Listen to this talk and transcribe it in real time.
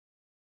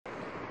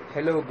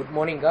Hello, good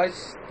morning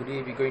guys.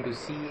 Today we're going to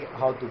see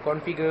how to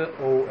configure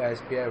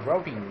OSPF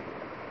routing.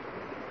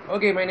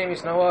 Okay, my name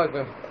is Nawa.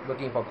 I'm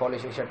working for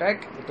College Asia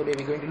Tech. Today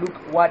we're going to look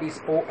what is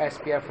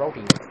OSPF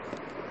routing.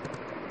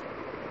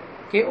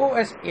 Okay,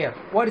 OSPF.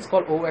 What is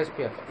called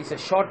OSPF? It's a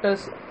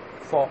shortest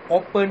for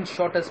Open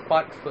Shortest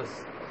Path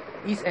First.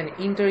 It's an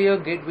interior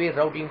gateway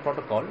routing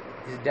protocol.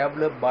 It's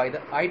developed by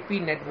the IP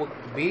network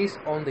based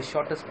on the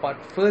shortest path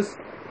first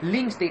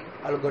link state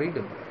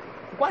algorithm.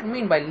 What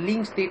mean by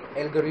link state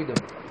algorithm?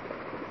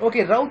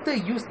 Okay, router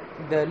use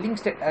the link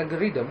state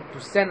algorithm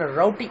to send a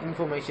routing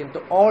information to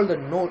all the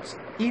nodes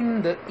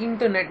in the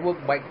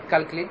internetwork by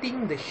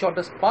calculating the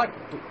shortest path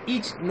to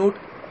each node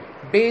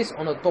based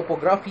on the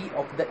topography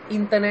of the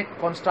internet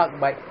construct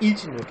by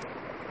each node.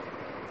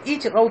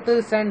 Each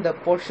router send the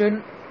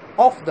portion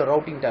of the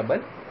routing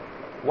table.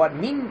 What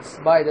means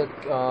by the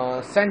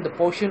send the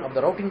portion of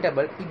the routing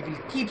table, it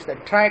will keep the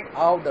track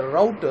of the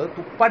router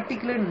to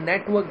particular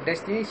network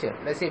destination.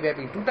 Let's say we are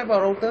having two type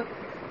of router.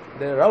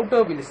 The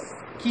router will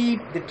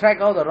keep the track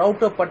of the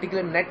router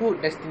particular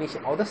network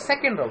destination or the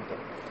second router.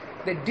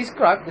 They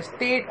describe the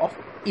state of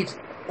its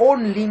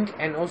own link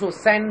and also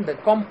send the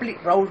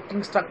complete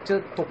routing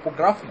structure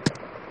topography.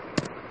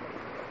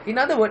 In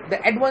other words,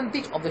 the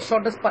advantage of the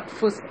shortest path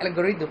first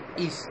algorithm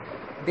is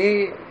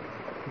they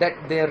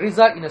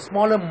result in a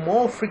smaller,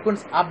 more frequent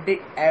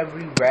update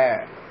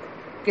everywhere.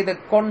 Okay, they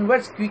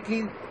converge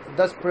quickly,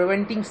 thus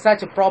preventing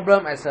such a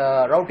problem as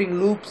routing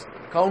loops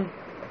count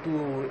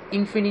to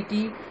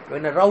infinity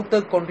when a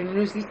router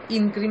continuously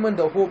increment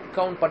the hop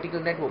count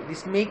particular network.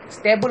 This makes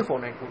stable for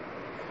network.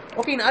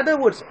 Okay, in other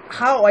words,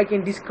 how I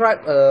can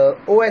describe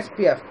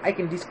OSPF? I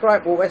can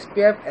describe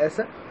OSPF as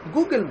a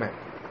Google map.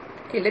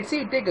 Okay, let's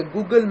say you take a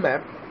Google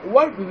map.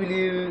 What will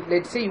you,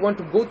 let's say you want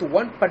to go to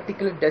one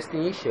particular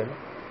destination.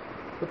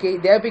 Okay,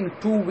 they are having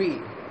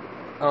two-way,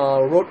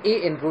 road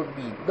A and road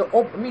B.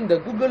 The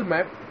Google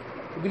map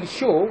will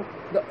show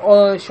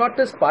the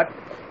shortest path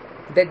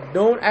that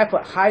don't have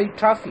a high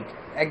traffic.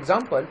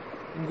 Example,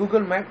 in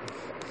Google map,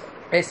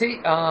 I say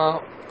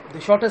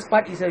the shortest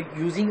path is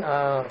using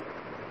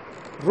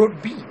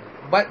road B,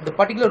 but the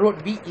particular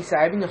road B is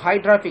having a high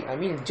traffic,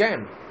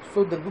 jam.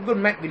 So the Google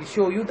map will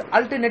show you the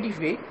alternative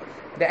way.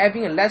 They're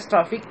having a less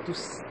traffic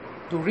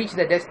to reach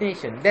the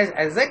destination. That's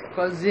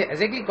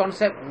exactly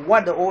concept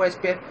what the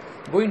OSPF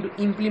going to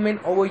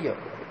implement over here.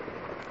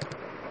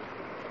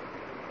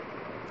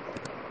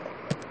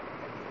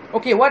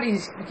 Okay, what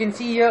is, you can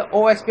see here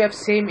OSPF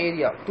same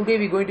area. Today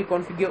we're going to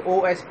configure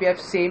OSPF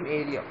same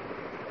area.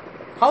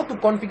 How to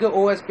configure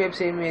OSPF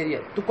same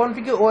area? To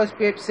configure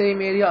OSPF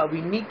same area, we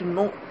need to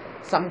know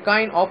some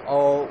kind of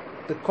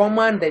the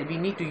command that we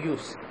need to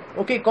use.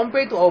 Okay,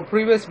 compared to our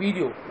previous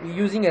video, we're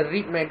using a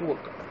RIP network,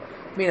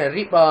 a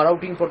RIP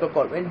routing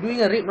protocol. When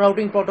doing a RIP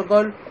routing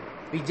protocol,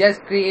 we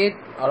just create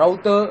a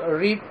router, a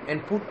RIP,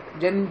 and put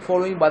then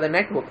following by the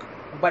network.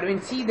 But when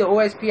see the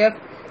OSPF,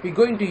 we're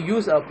going to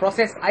use a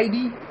process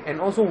ID and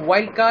also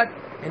wildcard,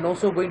 and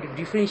also going to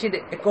differentiate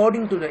it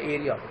according to the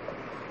area.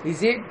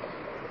 Is it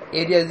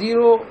area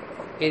 0,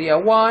 area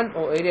 1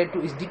 or area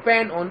 2? Is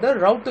depend on the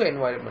router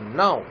environment.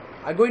 Now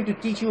I'm going to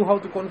teach you how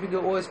to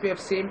configure OSPF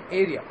same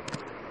area.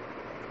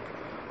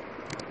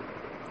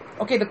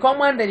 Okay, the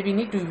command that we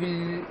need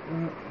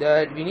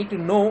to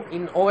know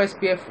in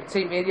OSPF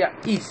same area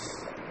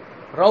is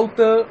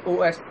router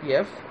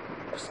OSPF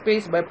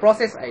space by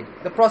process ID.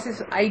 The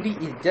process ID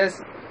is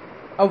just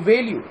a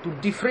value to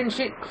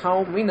differentiate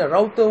how a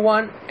router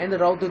 1 and the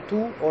router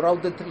 2 or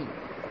router 3.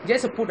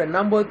 Just put a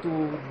number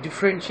to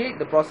differentiate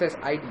the process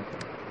ID.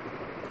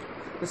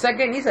 The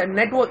second is a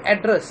network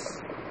address.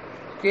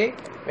 Okay,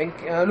 when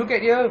look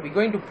at here, we're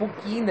going to put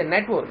key in the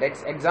network.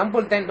 Let's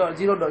example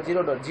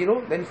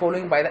 10.0.0.0, then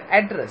following by the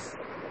address.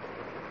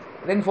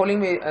 Then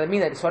following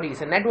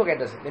it's a network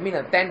address. That means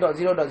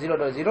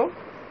 10.0.0.0.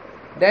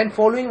 Then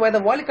following by the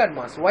wildcard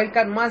mask.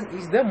 Wildcard mask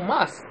is the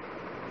mask.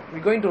 We're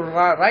going to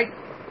write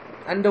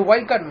under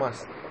wildcard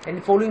mask,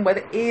 and following by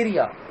the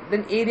area.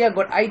 Then area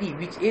got ID.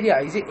 Which area?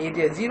 Is it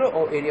area 0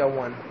 or area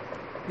 1?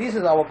 This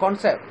is our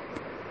concept.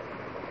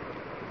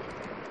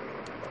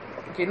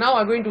 Okay, now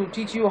I'm going to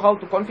teach you how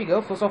to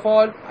configure. First of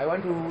all, I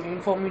want to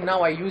inform you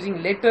now I'm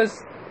using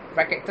latest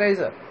packet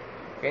tracer.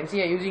 You can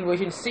see I'm using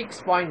version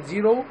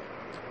 6.0.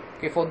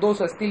 Okay, for those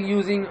who are still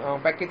using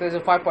packet tracer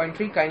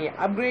 5.3, kindly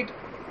upgrade.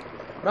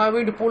 Now I'm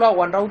going to pull out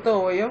one router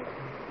over here.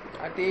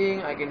 I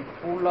think I can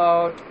pull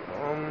out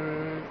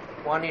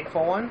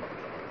 1841.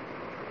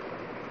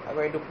 I'm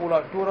going to pull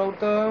out two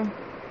router.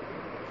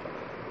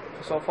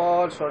 First of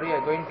all,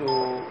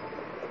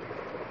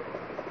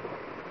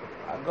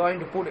 I'm going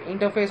to put the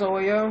interface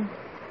over here.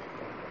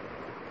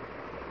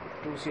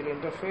 2 serial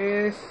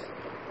interface.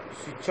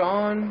 Switch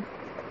on.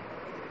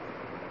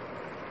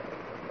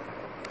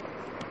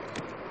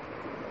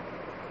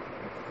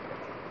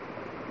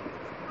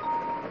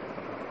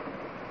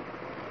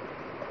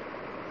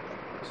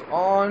 It's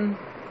on.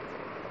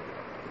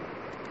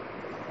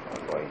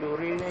 I'm going to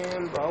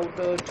rename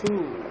router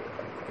 2.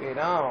 Okay,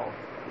 now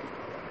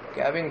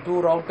having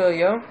two router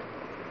here.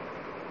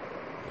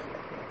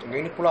 I'm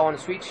going to pull out one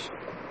switch.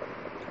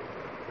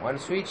 one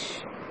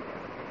switch,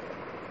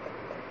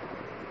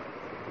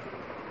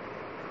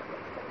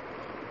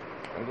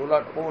 and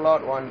pull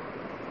out one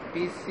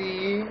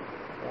PC.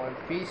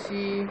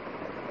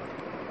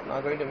 Now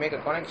I'm going to make a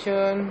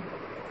connection.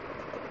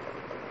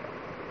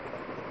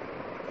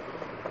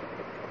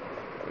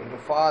 Going to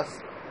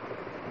fast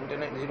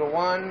internet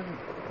 01.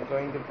 I'm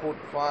going to put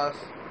fast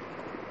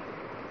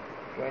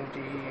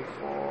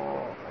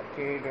 24.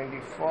 Okay,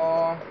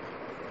 24.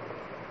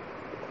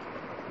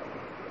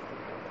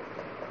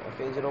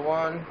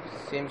 FA01,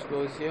 same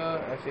close here.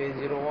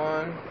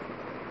 FA01,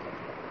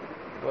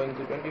 going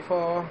to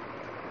 24.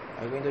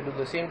 I'm going to do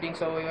the same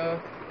things over here.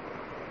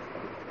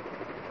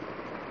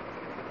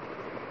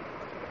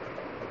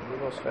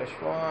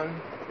 0/1,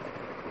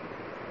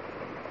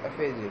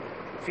 FA0.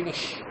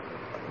 Finish.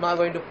 Now I'm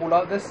going to pull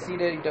out the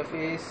serial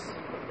interface.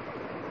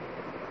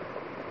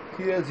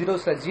 Serial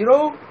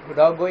 0/0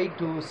 without going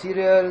to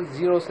serial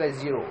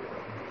 0/0.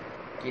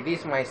 Okay, this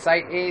is my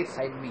side A,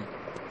 side B.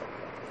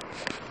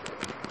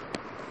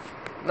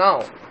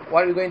 Now,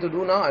 what we're going to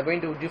do now, I'm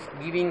going to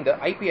giving the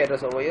IP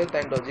address over here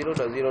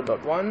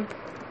 10.0.0.1.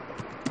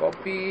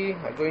 Copy.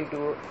 I'm going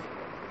to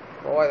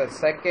provide a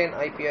second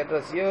IP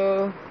address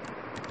here.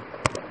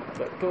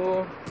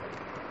 .2.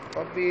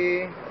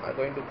 Copy. I'm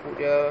going to put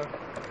here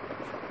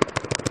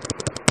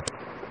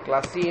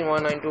class C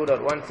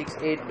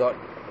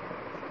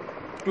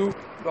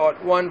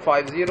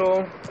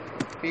 192.168.2.150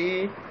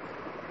 P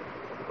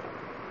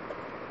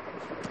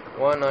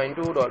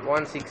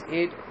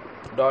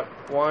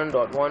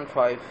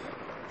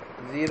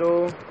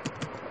 192.168.1.150.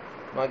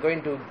 Now I'm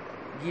going to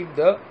give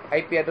the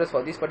IP address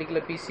for this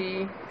particular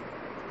PC.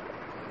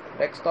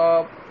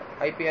 Desktop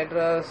IP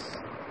address.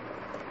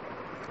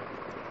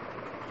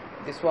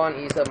 This one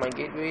is my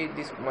gateway.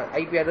 This my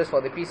IP address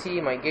for the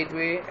PC. My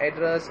gateway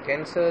address.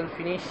 Cancel.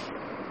 Finish.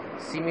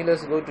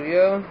 Similars go to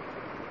here.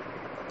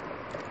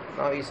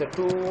 Now it's a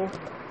 2.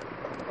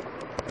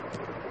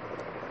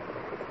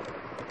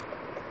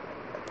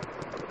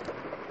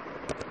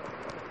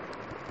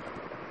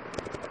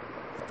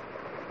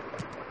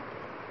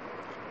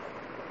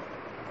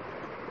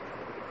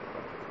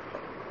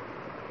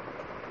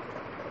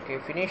 Okay,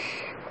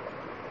 finish.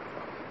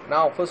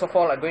 Now first of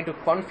all I'm going to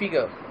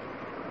configure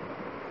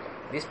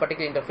this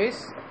particular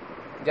interface.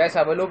 Just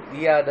have a look.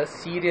 We are the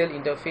serial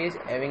interface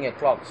having a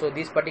clock. So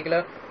this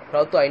particular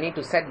router I need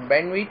to set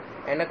bandwidth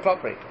and a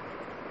clock rate.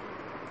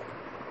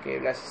 Okay,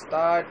 let's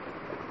start.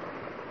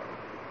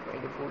 I'm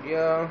going to put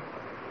here.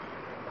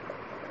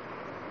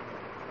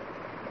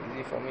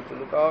 Easy for me to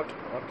look out.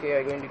 Okay,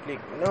 I'm going to click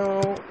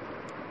no.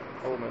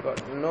 Oh my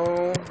god,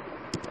 no.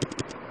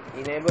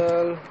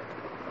 Enable.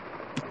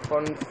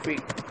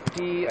 Config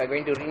T. I'm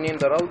going to rename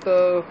the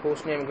router.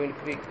 Hostname I'm going to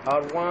click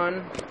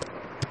R1.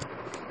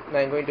 Now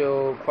I'm going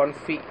to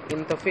config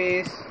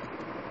interface.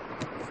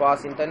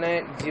 Fast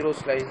internet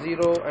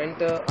 0/0.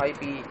 Enter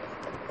IP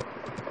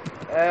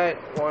at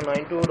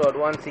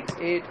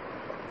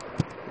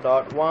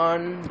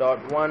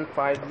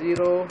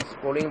 192.168.1.150.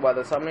 Scrolling by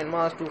the subnet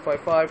mask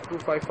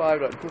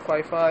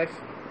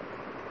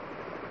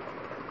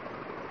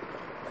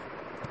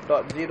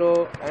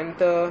 255.255.255.0.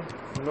 Enter.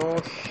 No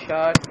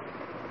shut.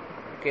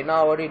 Okay,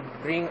 now I already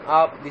bring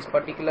up this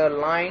particular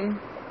line.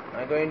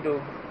 I'm going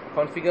to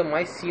configure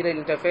my serial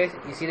interface.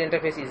 The serial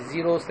interface is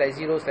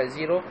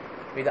 0/0/0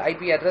 with the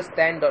IP address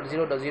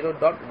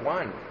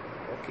 10.0.0.1.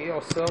 Okay,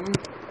 awesome.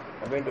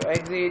 I'm going to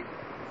exit.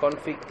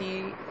 Config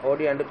T.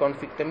 Already under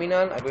config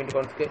terminal. I'm going to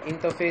configure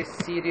interface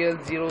serial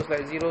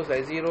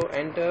 0/0/0.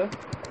 Enter.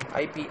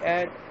 IP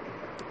add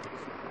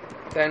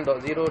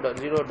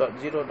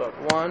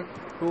 10.0.0.0.1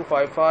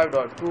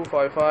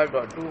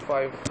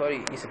 255.255.25.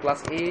 Sorry, it's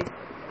class A.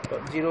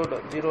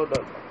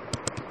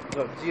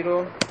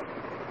 0.0.0.0.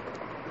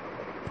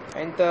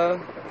 Enter.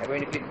 I'm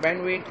going to click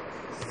bandwidth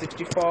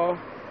 64.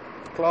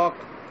 Clock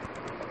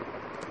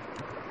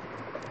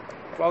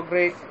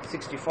rate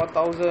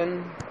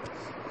 64,000.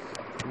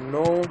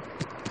 No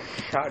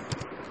shut.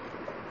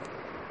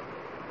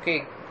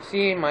 Okay,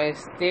 see my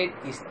state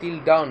is still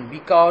down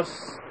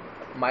because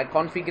my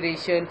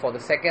configuration for the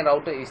second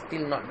router is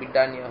still not be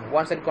done here.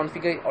 Once I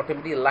configure it,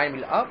 automatically the line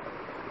will up.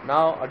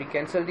 Now I will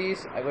cancel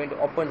this. I'm going to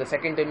open the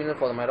second terminal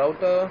for my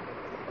router.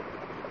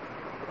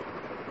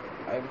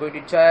 I'm going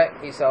to check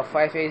it's a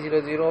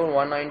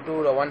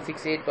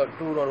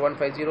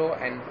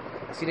 5800.192.168.2.150 and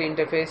serial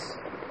interface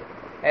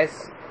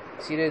S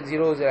serial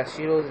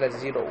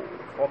 0/0/0.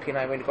 Okay,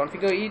 now I'm going to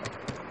configure it.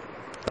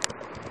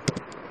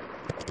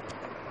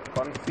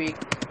 Config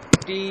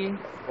T.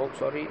 Oh,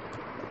 sorry,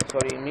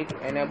 need to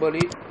enable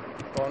it.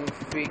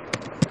 Config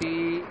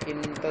T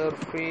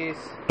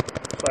interface.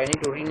 So I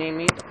need to rename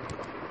it.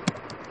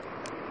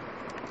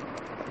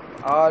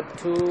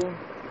 R2.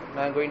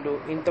 Now I'm going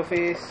to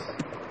interface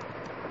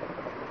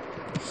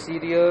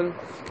serial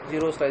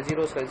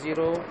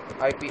 0/0/0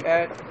 IP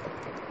add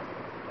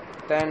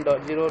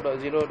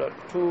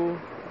 10.0.0.2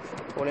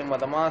 calling by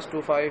the mask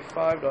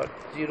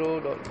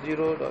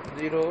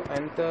 255.0.0.0.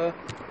 Enter.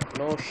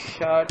 No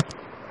shut.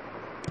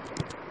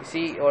 You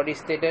see, already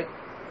stated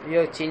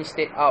here change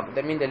state up,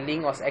 that means the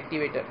link was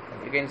activated.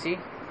 You can see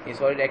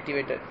it's already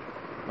activated.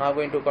 Now I'm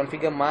going to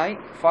configure my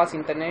fast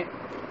internet.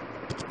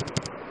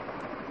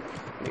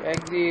 We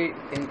exit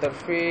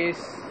interface,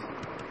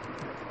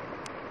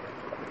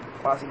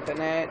 fast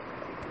internet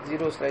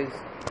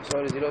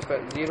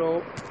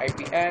 0/0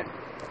 IP at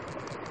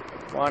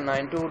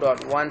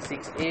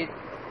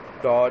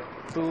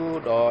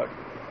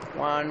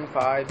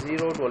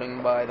 192.168.2.150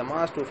 rolling by the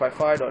mask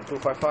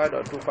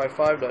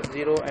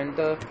 255.255.255.0.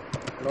 enter,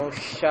 no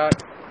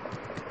shut,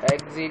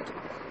 exit,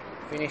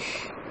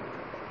 finish.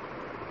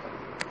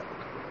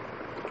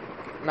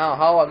 Now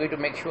how are we going to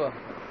make sure?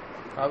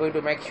 I'm going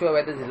to make sure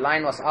whether the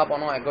line was up or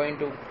not. I'm going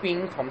to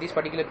ping from this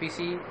particular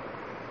PC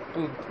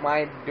to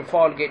my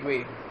default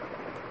gateway.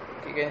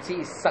 You can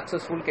see it's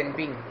successful, can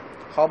ping.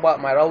 How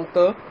about my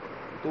router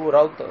to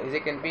router? Is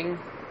it can ping?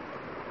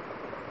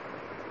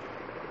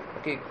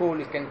 Okay, cool,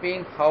 it can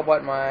ping. How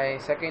about my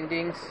second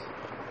things?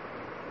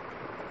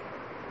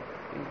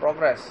 In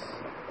progress.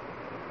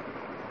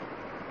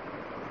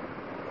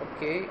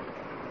 Okay,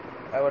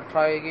 I will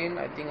try again.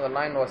 I think the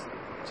line was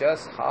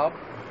just half.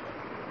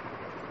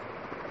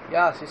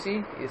 Yes, you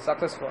see, it's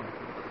successful.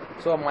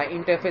 So my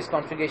interface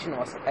configuration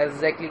was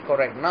exactly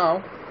correct.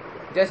 Now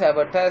just have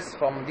a test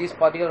from this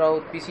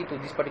particular PC to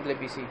this particular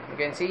PC. You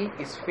can see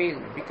it's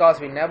failed because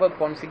we never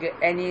configure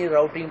any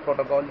routing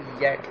protocol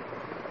yet.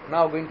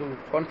 Now I'm going to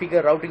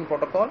configure routing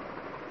protocol.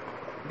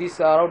 This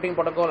routing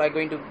protocol I'm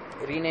going to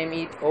rename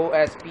it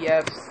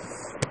OSPF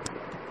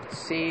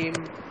same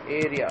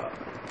area.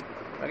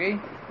 Okay,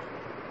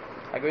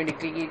 I'm going to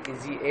click it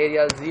is the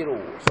area 0.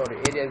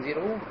 Area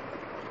 0.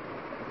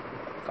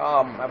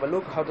 Come have a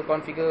look how to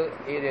configure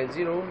area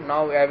 0.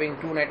 Now we're having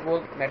two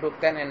network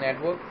 10 and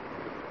network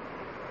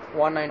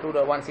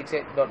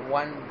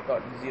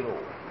 192.168.1.0.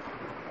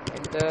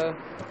 enter,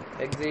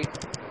 exit,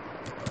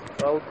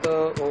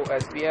 router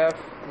OSPF.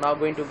 Now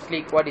going to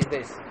click, what is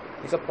this?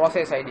 It's a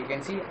process ID. You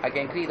can see I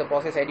can click the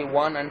process ID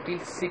 1 until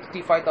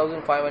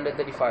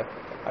 65,535.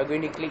 I'm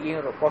going to click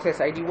in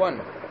process ID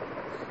 1.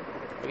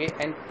 Okay,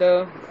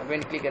 enter. I'm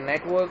going to click a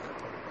network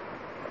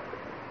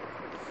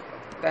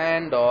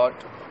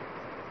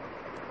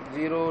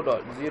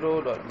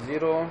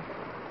 10.0.0.0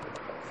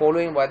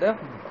 following by the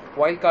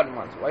wildcard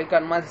mask.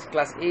 Wildcard mask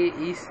class A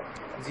is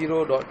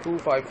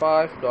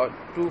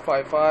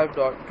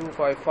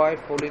 0.255.255.255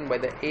 following by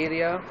the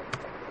area.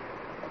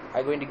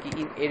 I'm going to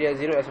key in area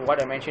 0 as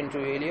what I mentioned to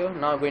you earlier.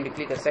 Now I'm going to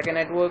click a second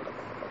network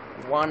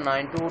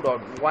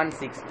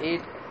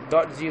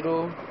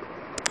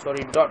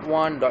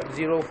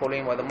 192.168.1.0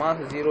 following by the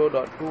mask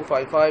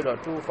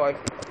 0.255.25.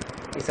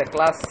 It's a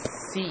class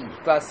C.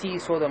 Class C,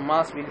 so the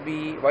mask will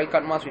be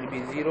wildcard mask will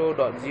be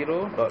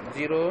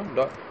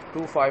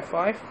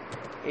 0.0.0.255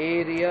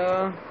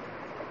 area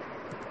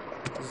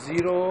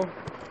 0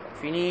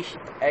 finish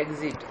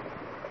exit.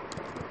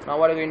 Now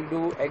what I'm going to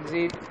do,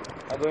 exit.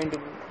 I'm going to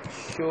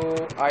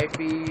show IP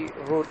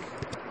route.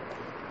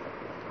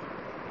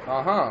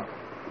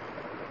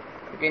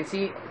 You can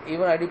see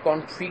even I do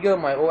configure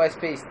my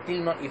OSPF is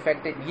still not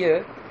affected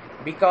here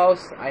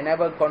because I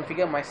never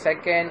configure my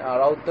second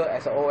router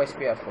as a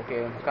OSPF.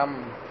 Okay,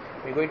 come,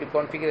 we're going to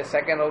configure the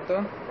second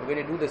router. We're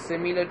going to do the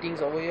similar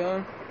things over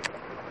here.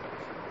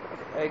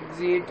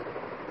 Exit.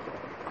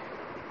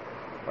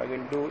 What I'm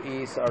going to do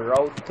is a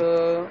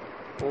router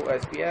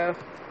OSPF.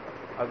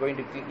 I'm going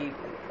to click it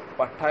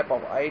what type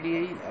of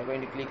ID. I'm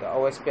going to click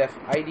OSPF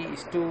ID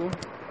is 2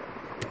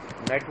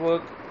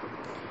 network.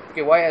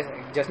 Okay, why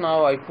just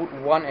now I put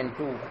 1 and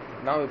 2,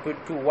 now I put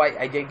 2. Why?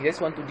 I just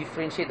want to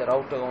differentiate the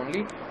router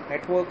only.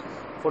 Network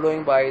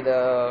following by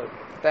the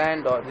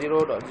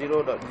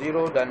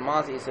 10.0.0.0, then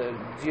mask is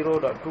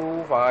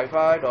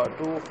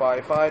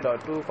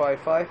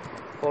 0.255.255.255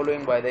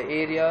 following by the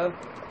area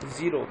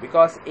 0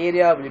 because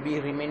area will be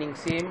remaining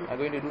same. I'm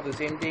going to do the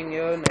same thing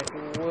here.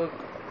 Network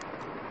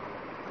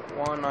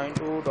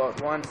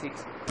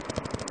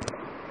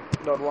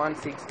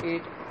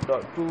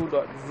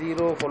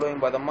 192.168.2.0 following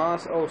by the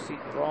mask. Oh, see,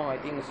 wrong. I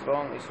think it's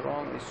wrong. It's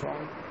wrong.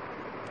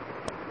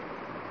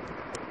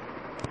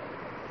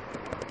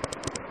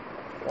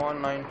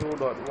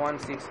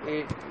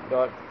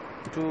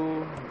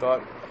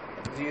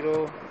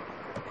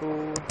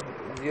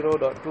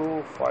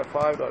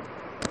 192.168.2.0.255.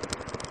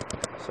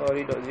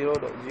 Sorry,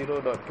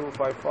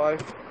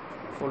 .0.0.255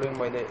 following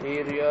by the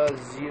area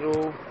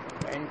 0.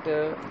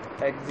 Enter,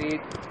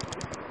 exit.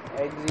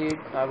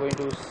 I'm going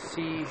to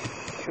see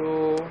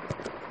show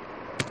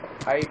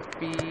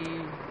IP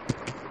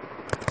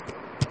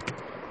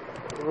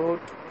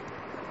route.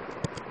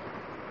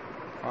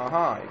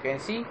 You can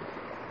see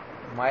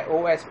my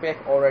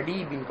OSPF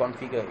already been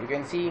configured. You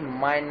can see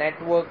my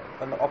network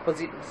on the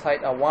opposite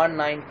side are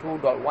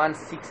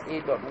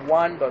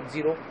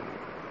 192.168.1.0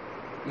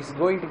 is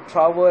going to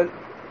travel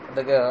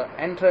the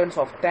entrance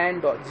of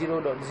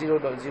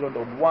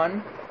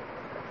 10.0.0.0.1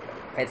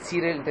 at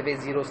serial interface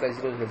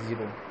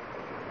 0/0/0.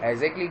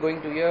 Exactly going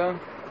to here.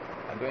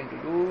 I'm going to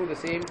do the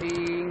same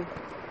thing.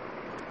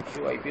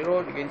 Show IP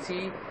route. You can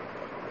see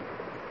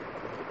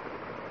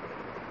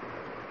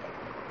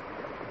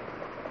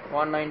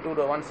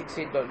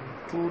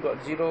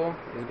 192.168.2.0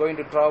 is going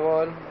to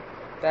travel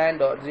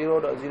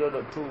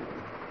 10.0.0.2.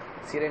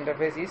 Serial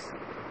interface is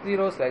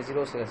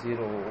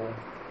 0/0/0.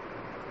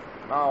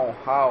 Now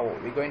how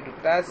we're going to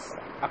test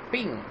a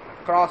ping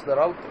across the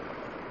router?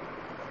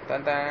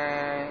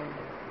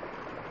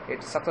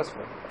 It's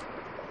successful.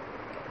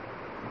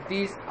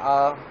 These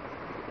are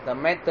the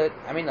method,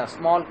 a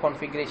small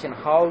configuration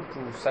how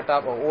to set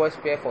up a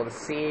OSPF for the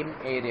same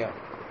area.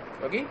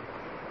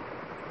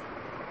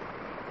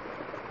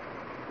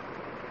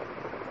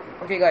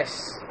 Okay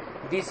guys,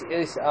 this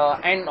is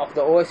end of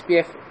the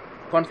OSPF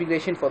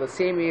configuration for the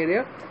same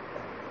area.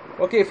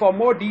 Okay, for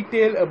more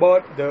detail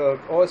about the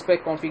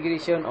OSPF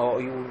configuration,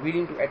 or you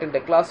willing to attend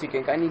the class, you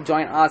can kindly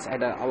join us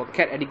at our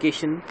CAT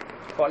Education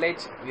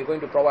College. We are going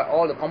to provide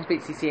all the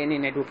complete CCNA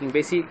networking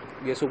basic.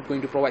 We are also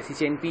going to provide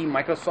CCNP,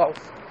 Microsoft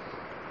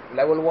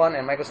level 1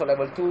 and Microsoft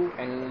level 2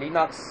 and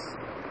Linux,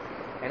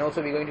 and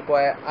also we're going to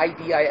provide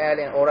ITIL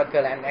and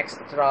Oracle and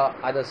extra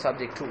other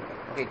subject too.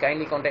 Okay,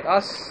 kindly contact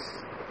us.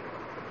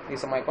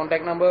 This is my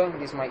contact number,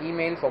 this is my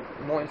email. For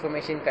more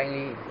information,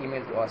 kindly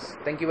email to us.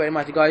 Thank you very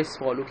much guys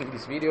for looking at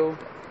this video.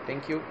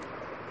 Thank you.